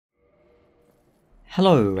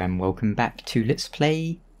Hello and welcome back to Let's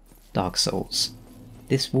Play Dark Souls.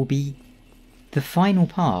 This will be the final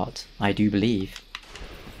part, I do believe.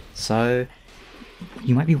 So,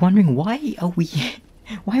 you might be wondering, why are we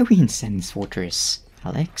in Sen's Fortress,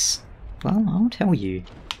 Alex? Well, I'll tell you.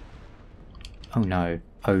 Oh no.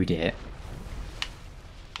 Oh dear.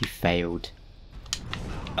 You failed.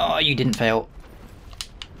 Oh, you didn't fail.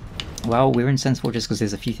 Well, we're in Sen's Fortress because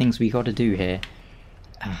there's a few things we gotta do here.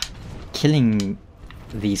 Killing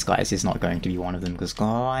these guys is not going to be one of them because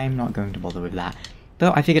I'm not going to bother with that.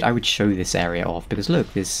 But I figured I would show this area off because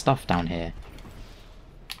look, there's stuff down here.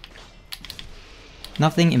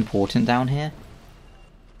 Nothing important down here,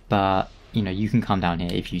 but you know, you can come down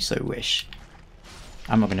here if you so wish.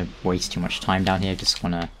 I'm not going to waste too much time down here, just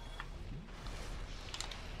wanna...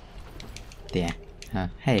 There.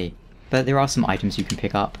 Hey. But there are some items you can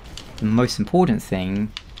pick up. The most important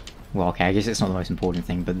thing... Well, okay, I guess it's not the most important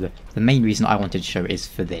thing, but the main reason I wanted to show is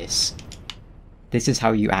for this. This is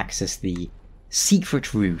how you access the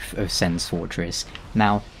secret roof of Sen's Fortress.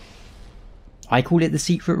 Now, I call it the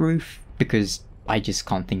secret roof because I just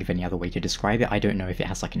can't think of any other way to describe it. I don't know if it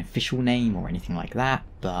has like an official name or anything like that,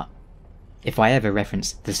 but if I ever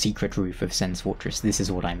reference the secret roof of Sen's Fortress, this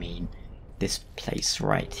is what I mean. This place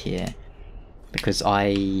right here. Because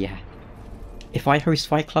if I host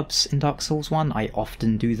fight clubs in Dark Souls 1, I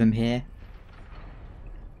often do them here.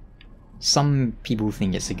 Some people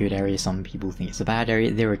think it's a good area, some people think it's a bad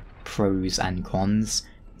area. There are pros and cons.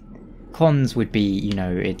 Cons would be, you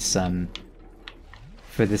know, it's,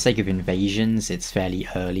 for the sake of invasions, it's fairly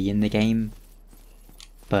early in the game.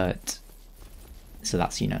 But, so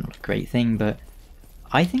that's, you know, not a great thing, but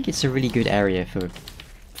I think it's a really good area for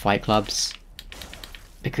fight clubs.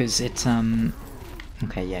 Because it's,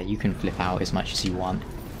 okay, yeah, you can flip out as much as you want.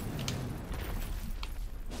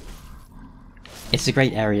 It's a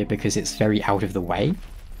great area because it's very out of the way.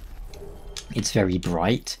 It's very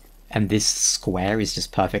bright, and this square is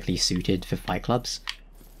just perfectly suited for fight clubs.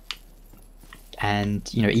 And,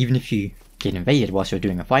 you know, even if you get invaded whilst you're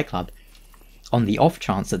doing a fight club, on the off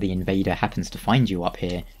chance that the invader happens to find you up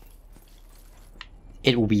here,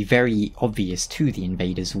 it will be very obvious to the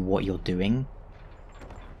invaders what you're doing.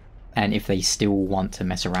 And if they still want to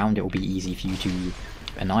mess around, it will be easy for you to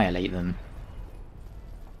annihilate them.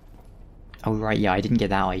 Oh right, yeah, I didn't get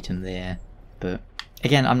that item there. But,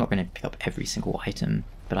 again, I'm not going to pick up every single item,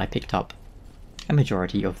 but I picked up a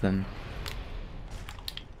majority of them.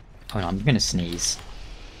 Oh no, I'm going to sneeze.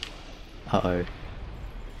 Uh-oh.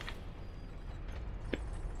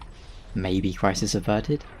 Maybe crisis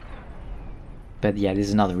averted? But yeah,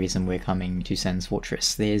 there's another reason we're coming to Sen's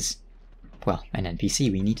Fortress. There's... well, an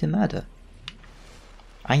NPC we need to murder.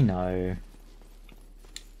 I know.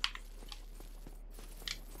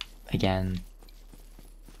 Again,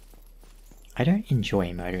 I don't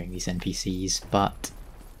enjoy murdering these NPCs, but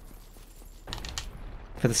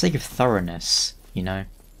for the sake of thoroughness, you know.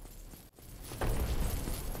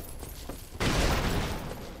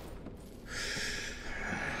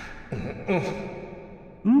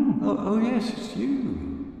 Oh yes, it's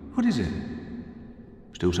you. What is it?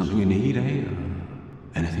 Still something you need, eh?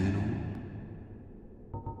 Anything at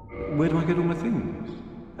all? Where do I get all my things?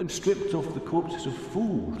 I'm stripped off the corpses of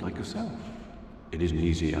fools like yourself. It isn't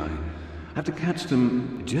easy. I have to catch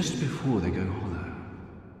them just before they go hollow.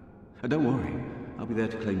 Don't worry, I'll be there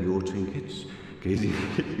to claim your trinkets, gazing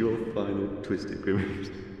at your final twisted grimace.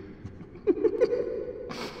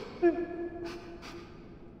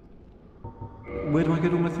 Where do I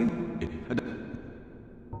get all my things?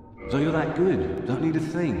 So you're that good? Don't need a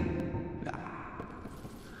thing?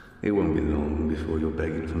 It won't be long before you're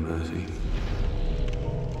begging for mercy.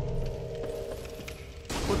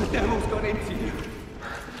 What the devil's got into you?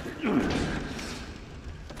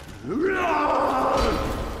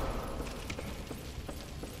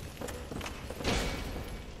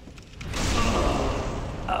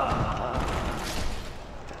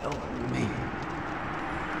 Help me.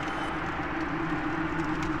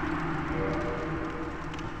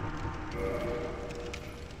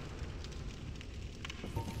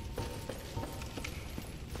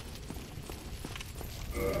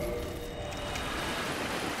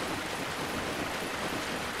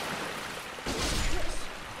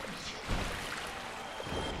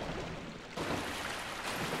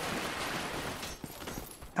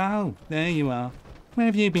 Oh, there you are. Where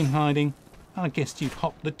have you been hiding? I guessed you'd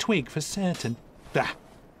hopped the twig for certain. Bah!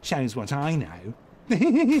 Shows what I know.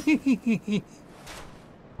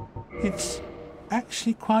 It's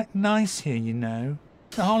actually quite nice here, you know.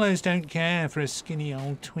 The Hollows don't care for a skinny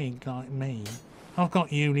old twig like me. I've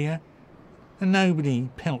got Yulia, and nobody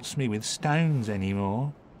pelts me with stones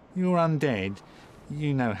anymore. You're undead.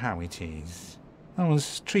 You know how it is. I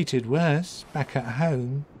was treated worse back at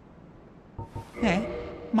home. Eh?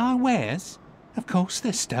 My wares? Of course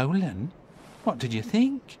they're stolen. What did you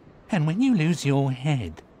think? And when you lose your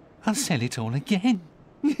head, I'll sell it all again.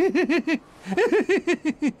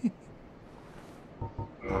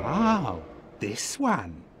 Oh, this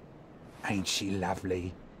one. Ain't she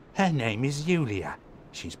lovely? Her name is Yulia.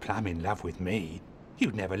 She's plumb in love with me.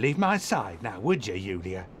 You'd never leave my side now, would you,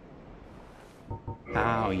 Yulia?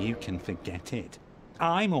 Oh, you can forget it.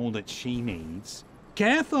 I'm all that she needs.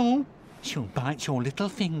 Careful! She'll bite your little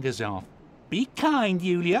fingers off. Be kind,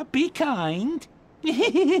 Yulia, be kind.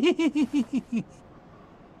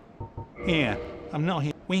 Here, I'm not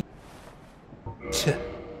here.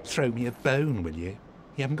 Throw me a bone, will you?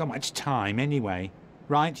 You haven't got much time anyway.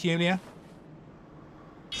 Right, Yulia?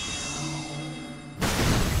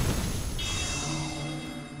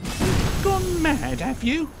 Gone mad, have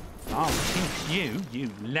you? I'll teach you, you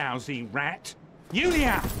lousy rat.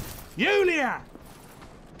 Yulia! Yulia!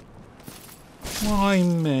 Why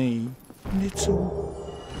me,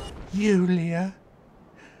 little Yulia?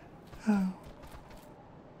 Oh.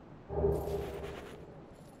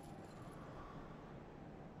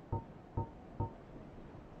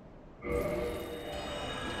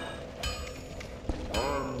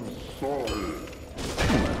 I'm sorry.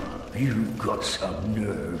 You've got some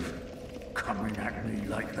nerve. Coming at me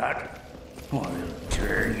like that. I'll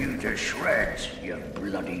tear you to shreds, you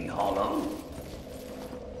bloody hollow.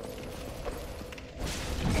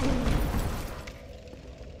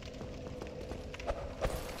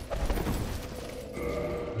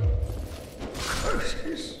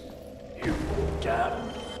 Curses! You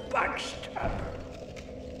damn backstabber!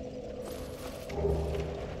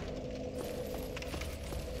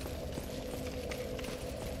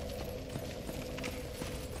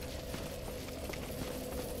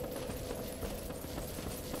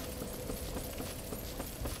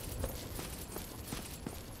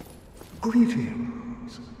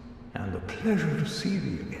 Greetings, and a pleasure to see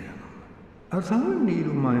thee again. Art thou in need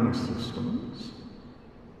of mine assistance?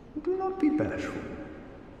 Do not be bashful.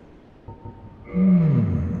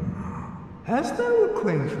 Hast thou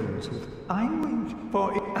acquaintance with Einwich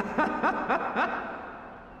for...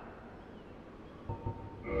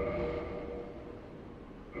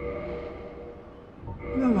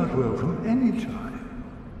 Thou art welcome any time.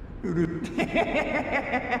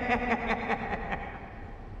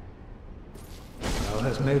 Thou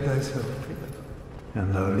hast made thyself clear,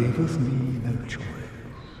 and thou leavest me no choice.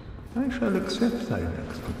 I shall accept thy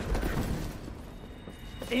next confession.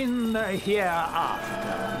 In the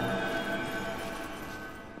hereafter.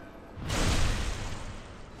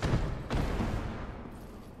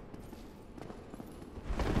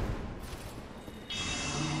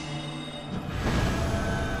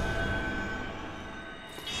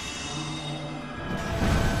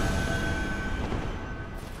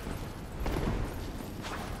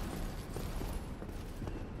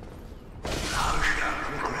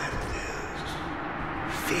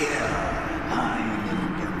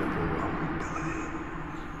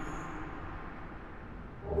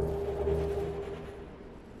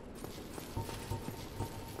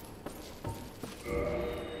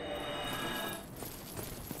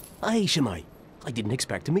 Aye, Shemai. I didn't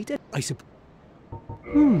expect to meet it.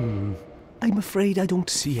 I'm afraid I don't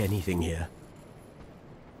see anything here.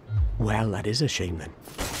 Well, that is a shame then.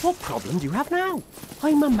 What problem do you have now?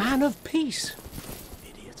 I'm a man of peace.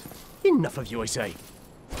 Idiot. Enough of you, I say.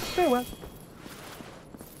 Farewell.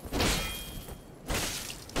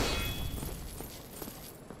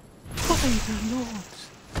 By the Lords.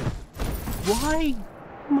 Why,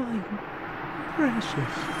 my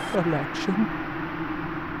precious collection?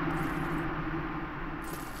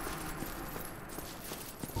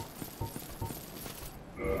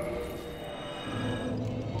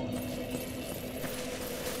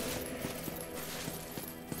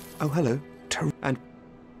 Oh, hello. And...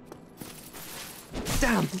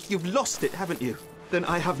 Damn, you've lost it, haven't you? Then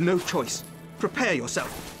I have no choice. Prepare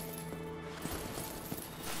yourself.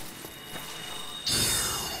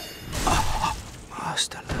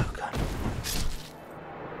 Master Lurgan.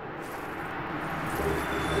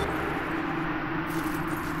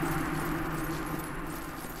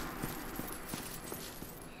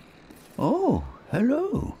 Oh,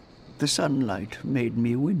 hello. The sunlight made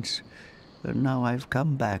me wince. And now I've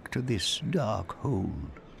come back to this dark hole.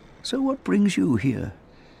 So what brings you here?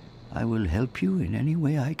 I will help you in any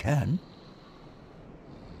way I can.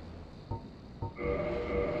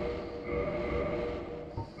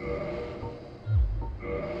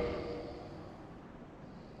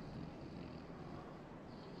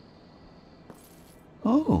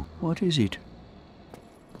 Oh, what is it?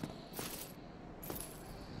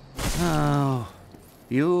 Oh,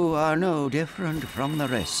 you are no different from the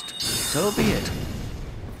rest. So be it.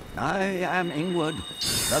 I am Ingward,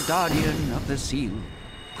 the guardian of the seal.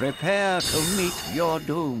 Prepare to meet your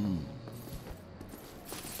doom.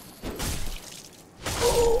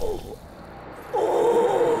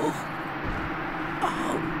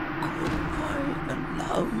 How could I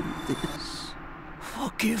allow this?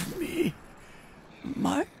 Forgive me,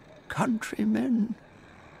 my countrymen.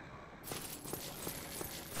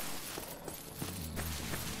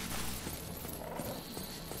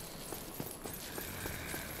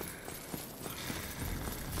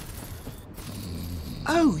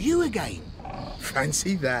 Oh, you again?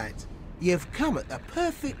 Fancy that. You've come at the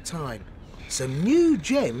perfect time. Some new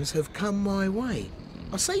gems have come my way.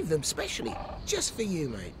 I saved them specially, just for you,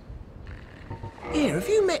 mate. Here, have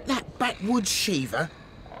you met that backwoods Shiva?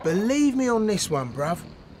 Believe me on this one, bruv.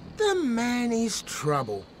 The man is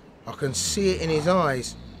trouble. I can see it in his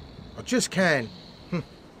eyes. I just can.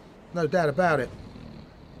 No doubt about it.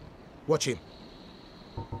 Watch him.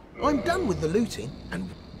 I'm done with the looting, and...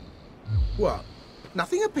 What?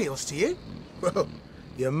 Nothing appeals to you? Well,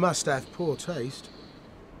 you must have poor taste.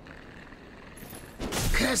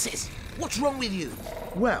 Curses! What's wrong with you?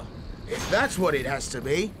 Well, if that's what it has to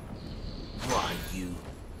be, why, you...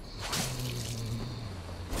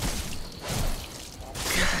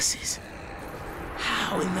 Curses!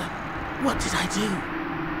 How in the... What did I do?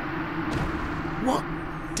 What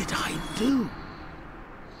did I do?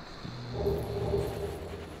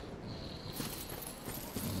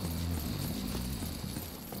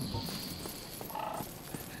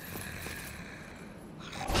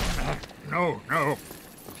 No, no.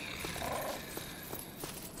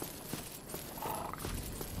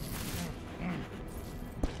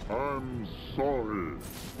 I'm sorry.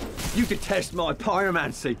 You detest my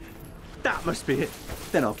pyromancy. That must be it.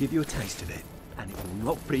 Then I'll give you a taste of it. And it will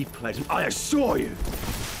not be pleasant, I assure you.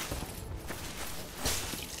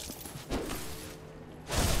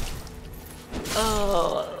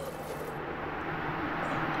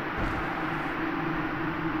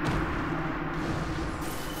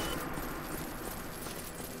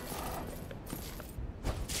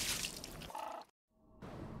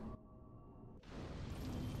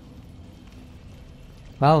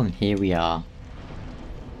 Well, and here we are.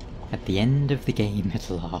 At the end of the game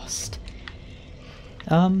at last.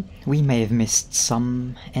 We may have missed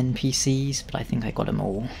some NPCs, but I think I got them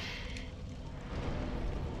all.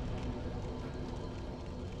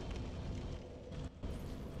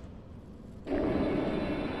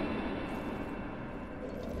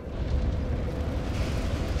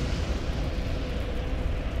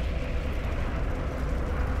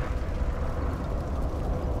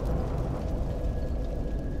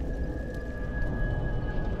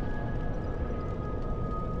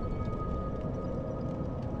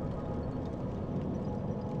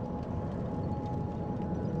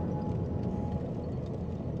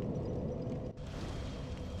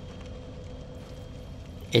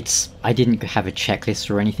 I didn't have a checklist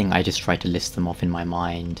or anything, I just tried to list them off in my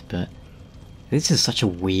mind, but this is such a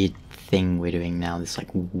weird thing we're doing now, this like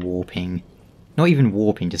warping. Not even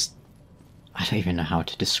warping, just... I don't even know how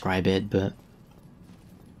to describe it, but...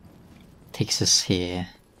 takes us here.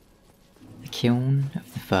 The Kiln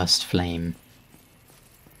of the First Flame.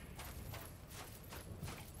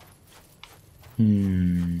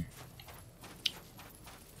 I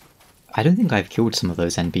don't think I've killed some of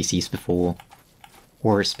those NPCs before.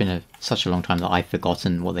 Or it's been such a long time that I've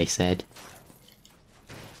forgotten what they said.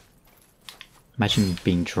 Imagine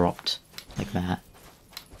being dropped like that.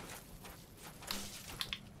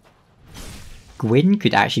 Gwyn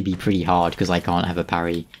could actually be pretty hard because I can't have a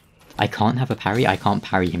parry. I can't have a parry? I can't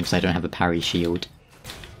parry him because I don't have a parry shield.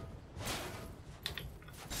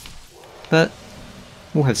 But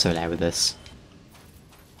we'll have Solaire with us.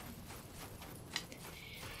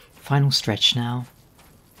 Final stretch now.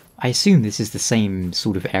 I assume this is the same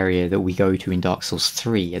sort of area that we go to in Dark Souls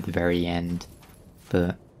 3 at the very end,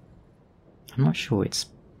 but I'm not sure. It's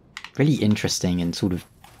really interesting and sort of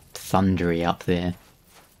thundery up there.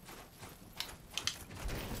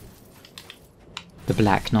 The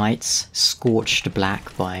Black Knights, scorched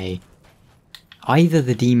black by either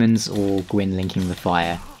the demons or Gwyn linking the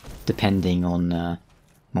fire, depending on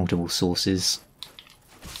multiple sources.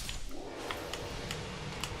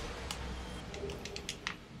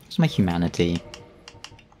 It's my humanity.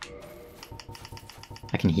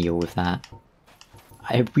 I can heal with that.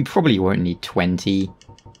 We probably won't need 20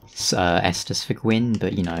 Estus for Gwyn,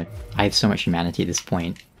 but you know, I have so much humanity at this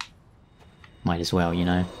point. Might as well, you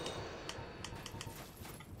know.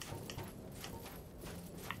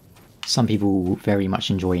 Some people very much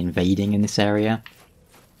enjoy invading in this area.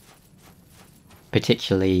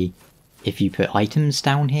 particularly if you put items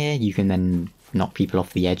down here, you can then knock people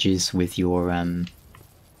off the edges with your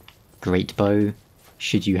great bow,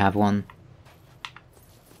 should you have one.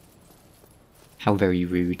 How very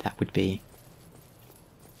rude that would be.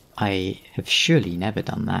 I have surely never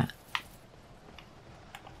done that.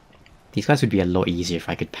 These guys would be a lot easier if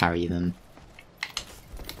I could parry them.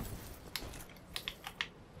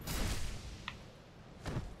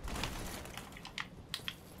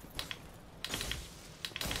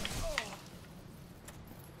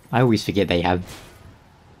 I always forget they have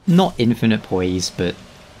not infinite poise, but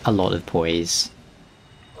a lot of poise.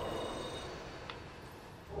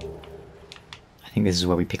 I think this is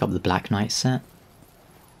where we pick up the Black Knight set.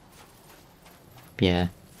 Yeah.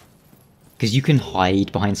 Because you can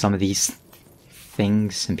hide behind some of these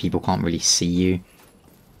things and people can't really see you.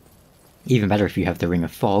 Even better if you have the Ring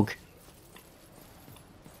of Fog.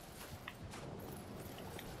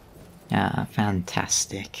 Ah,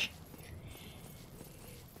 fantastic.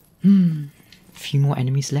 A few more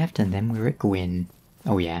enemies left and then we're at Gwyn.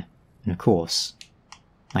 Oh yeah, and of course,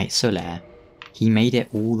 Knight Solaire. He made it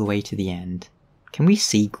all the way to the end. Can we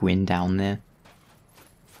see Gwyn down there?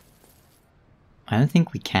 I don't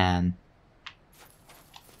think we can.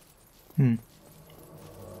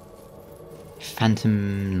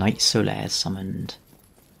 Phantom Knight Solaire summoned.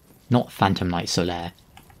 Not Phantom Knight Solaire.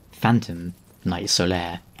 Phantom Knight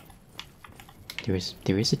Solaire.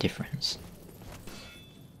 There is a difference.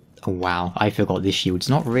 Oh wow, I forgot this shield's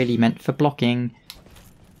not really meant for blocking.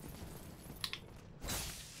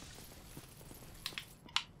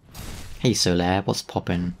 Hey Solaire, what's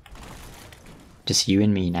poppin'? Just you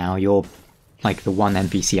and me now. You're like the one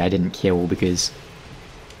NPC I didn't kill because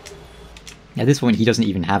at this point he doesn't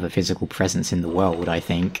even have a physical presence in the world, I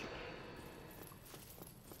think.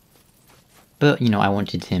 But, you know, I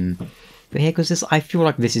wanted him. But here goes this. I feel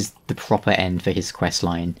like this is the proper end for his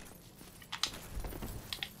questline.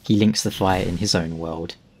 He links the fire in his own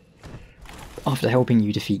world. After helping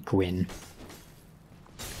you defeat Gwyn.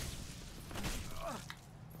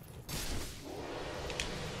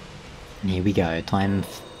 And here we go, time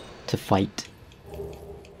to fight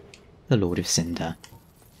the Lord of Cinder.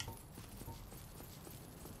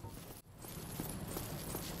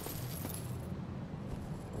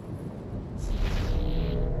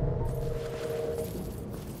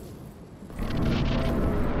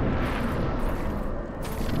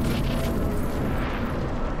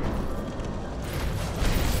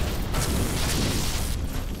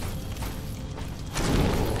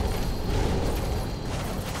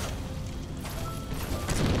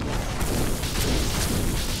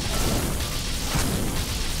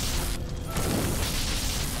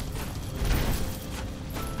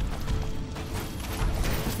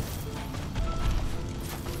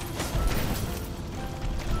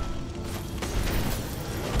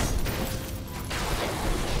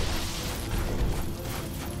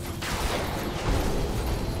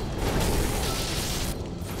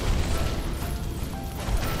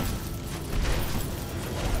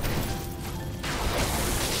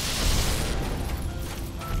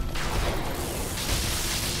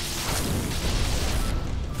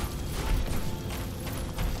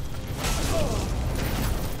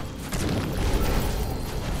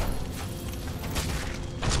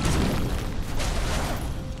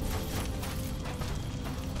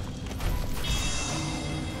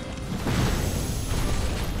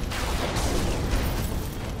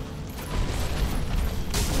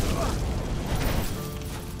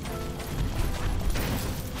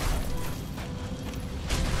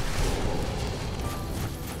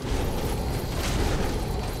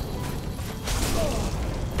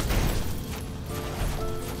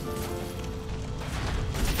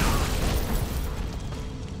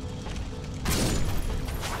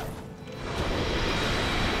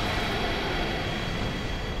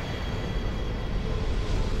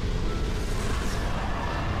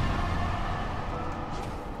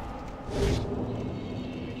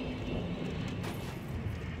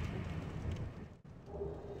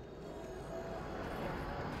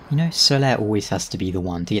 You know, Solaire always has to be the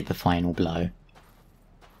one to get the final blow.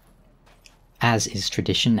 As is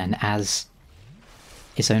tradition and as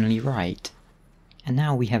is only right. And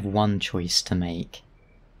now we have one choice to make.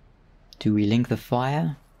 Do we link the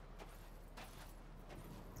fire?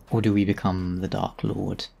 Or do we become the Dark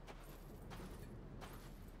Lord?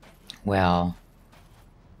 Well,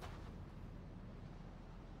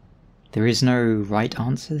 there is no right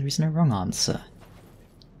answer, there is no wrong answer.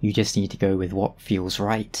 You just need to go with what feels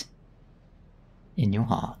right in your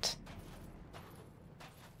heart.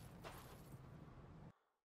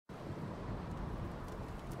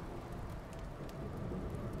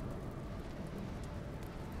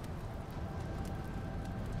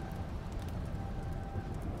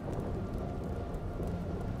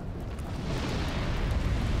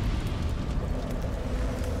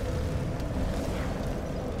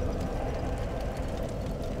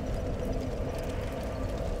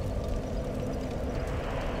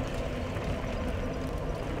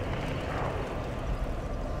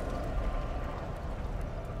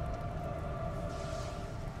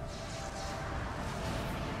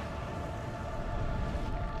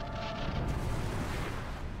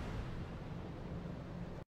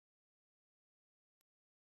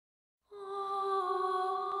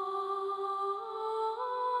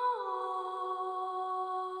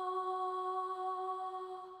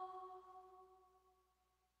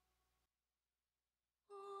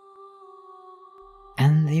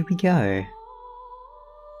 there we go.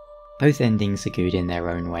 Both endings are good in their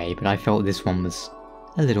own way, but I felt this one was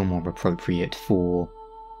a little more appropriate for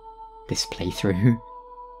this playthrough.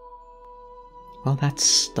 Well,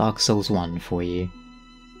 that's Dark Souls 1 for you.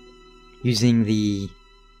 Using the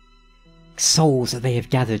souls that they have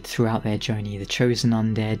gathered throughout their journey, the chosen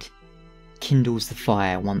undead kindles the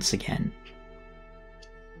fire once again.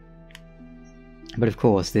 But of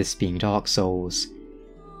course, this being Dark Souls,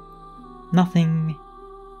 nothing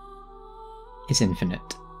is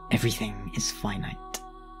infinite. Everything is finite.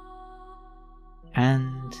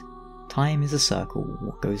 And time is a circle.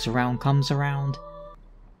 What goes around comes around.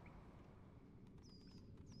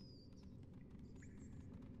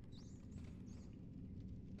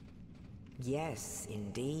 Yes,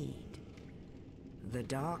 indeed. The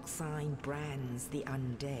dark sign brands the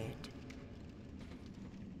undead.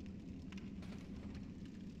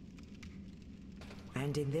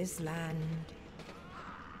 And in this land,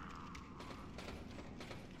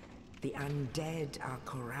 the undead are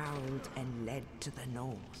corralled and led to the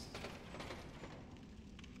north.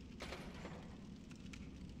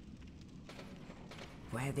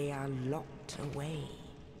 Where they are locked away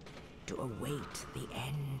to await the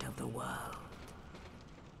end of the world.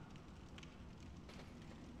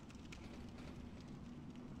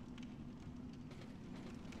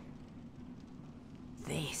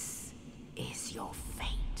 This is your fate.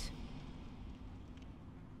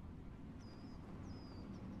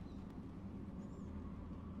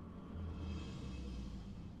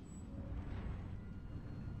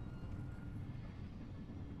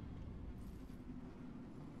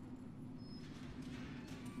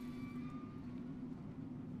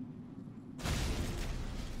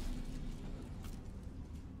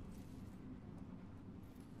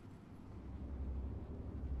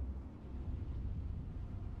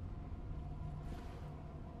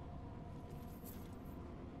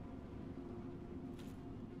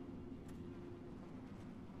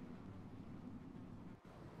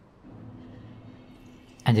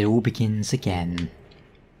 And it all begins again.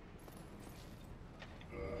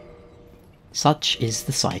 Such is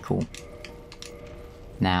the cycle.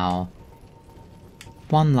 Now,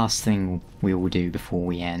 one last thing we will do before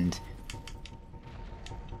we end,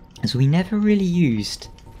 as we never really used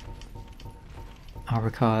our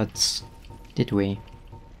cards, did we?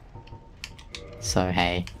 So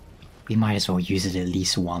hey, we might as well use it at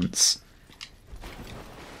least once.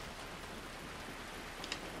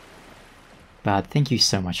 But thank you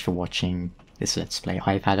so much for watching this Let's Play.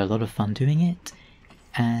 I've had a lot of fun doing it,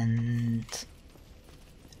 and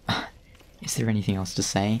is there anything else to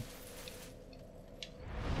say?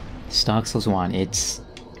 Dark Souls 1, it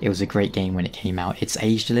was a great game when it came out. It's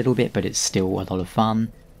aged a little bit, but it's still a lot of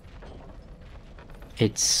fun.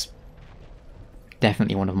 It's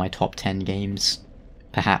definitely one of my top 10 games.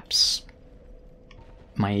 Perhaps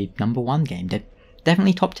my #1 game.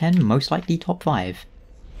 Definitely top 10, most likely top 5.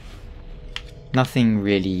 Nothing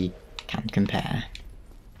really can compare.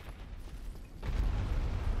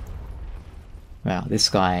 Well, this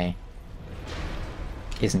guy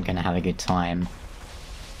isn't gonna have a good time.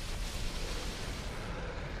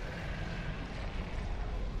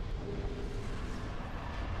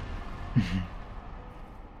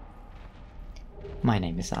 My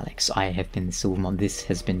name is Alex, I have been the Silvermon, this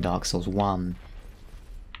has been Dark Souls 1.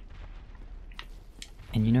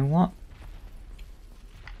 And you know what?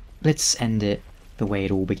 Let's end it the way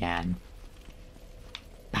it all began.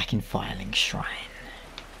 Back in Firelink Shrine.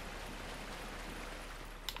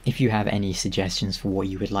 If you have any suggestions for what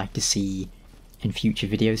you would like to see in future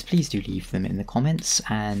videos, please do leave them in the comments,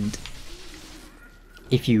 and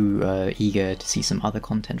if you are eager to see some other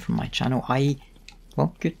content from my channel,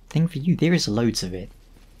 well, good thing for you, there is loads of it.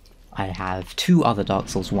 I have 2 other Dark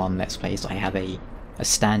Souls 1 Let's Plays. I have a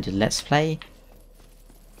standard Let's Play,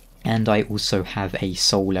 and I also have a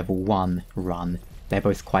Soul Level 1 run. They're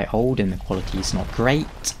both quite old and the quality is not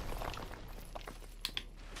great.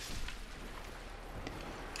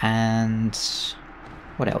 And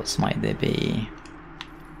what else might there be?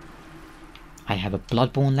 I have a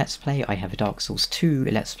Bloodborne Let's Play, I have a Dark Souls 2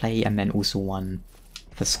 Let's Play, and then also one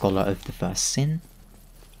for Scholar of the First Sin.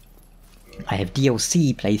 I have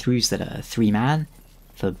DLC playthroughs that are 3-man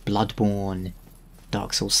for Bloodborne,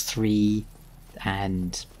 Dark Souls 3,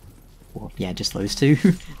 and well, yeah, just those 2.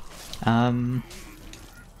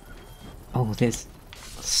 Oh, there's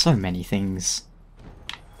so many things.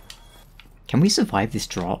 Can we survive this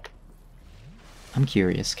drop? I'm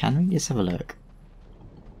curious, can we? Let's have a look.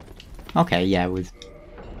 Okay, yeah, with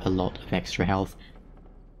a lot of extra health.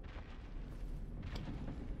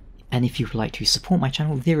 And if you would like to support my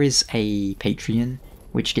channel, there is a Patreon,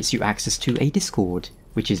 which gets you access to a Discord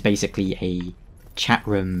which is basically a chat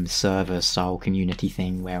room server style community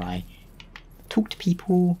thing where I talk to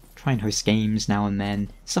people, try and host games now and then,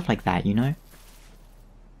 stuff like that, you know?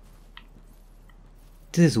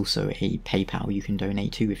 There's also a PayPal you can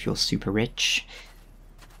donate to if you're super rich,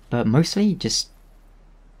 but mostly just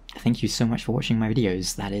thank you so much for watching my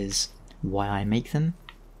videos. That is why I make them,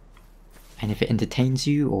 and if it entertains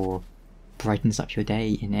you or brightens up your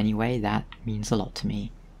day in any way, that means a lot to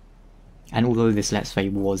me. And although this Let's Play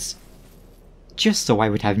was just so I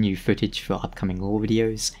would have new footage for upcoming lore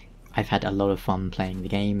videos, I've had a lot of fun playing the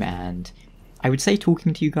game, and I would say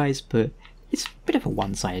talking to you guys, but it's a bit of a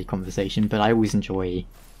one-sided conversation, but I always enjoy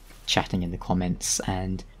chatting in the comments,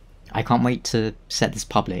 and I can't wait to set this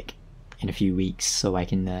public in a few weeks so I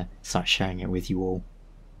can start sharing it with you all.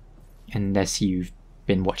 Unless you've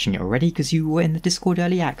been watching it already because you were in the Discord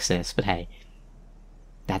early access, but hey,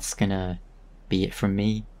 that's gonna be it from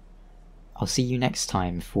me. I'll see you next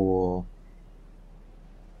time for,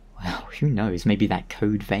 well, who knows, maybe that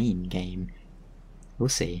Code Vein game. We'll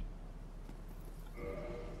see.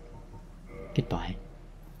 Goodbye.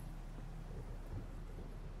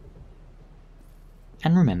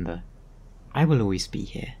 And remember, I will always be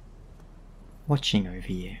here, watching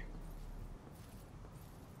over you.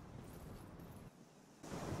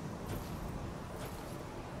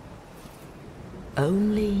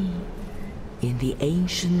 Only in the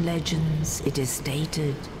ancient legends it is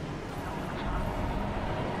stated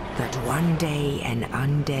that one day an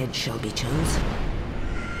undead shall be chosen.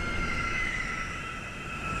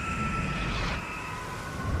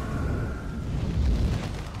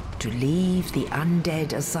 To leave the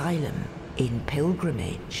undead asylum in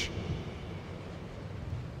pilgrimage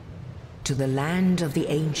to the land of the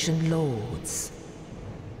ancient lords.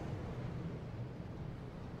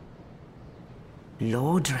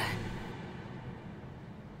 Lordran.